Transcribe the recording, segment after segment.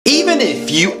Even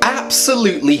if you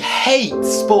absolutely hate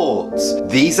sports,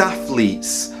 these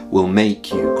athletes will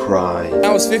make you cry. When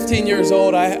I was 15 years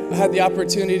old, I had the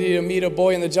opportunity to meet a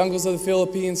boy in the jungles of the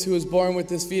Philippines who was born with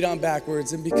his feet on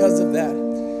backwards, and because of that,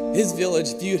 his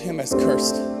village viewed him as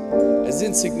cursed, as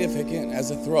insignificant, as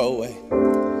a throwaway.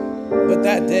 But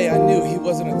that day I knew he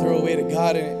wasn't a throwaway to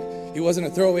God,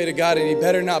 and he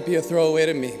better not be a throwaway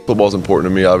to me. Football's important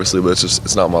to me, obviously, but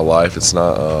it's not my life. It's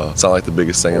not like the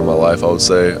biggest thing in my life, I would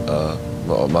say.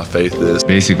 My faith is.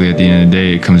 Basically, at the end of the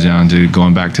day, it comes down to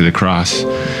going back to the cross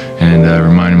and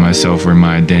reminding myself where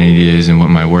my identity is and what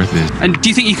my worth is. And do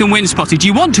you think you can win, Spotty? Do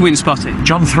you want to win, Spotty?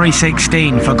 John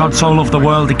 3:16, for God so loved the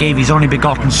world, he gave his only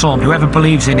begotten Son. Whoever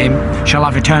believes in him shall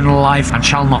have eternal life and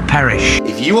shall not perish.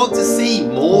 If you want to see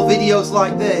more videos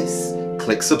like this,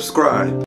 click subscribe.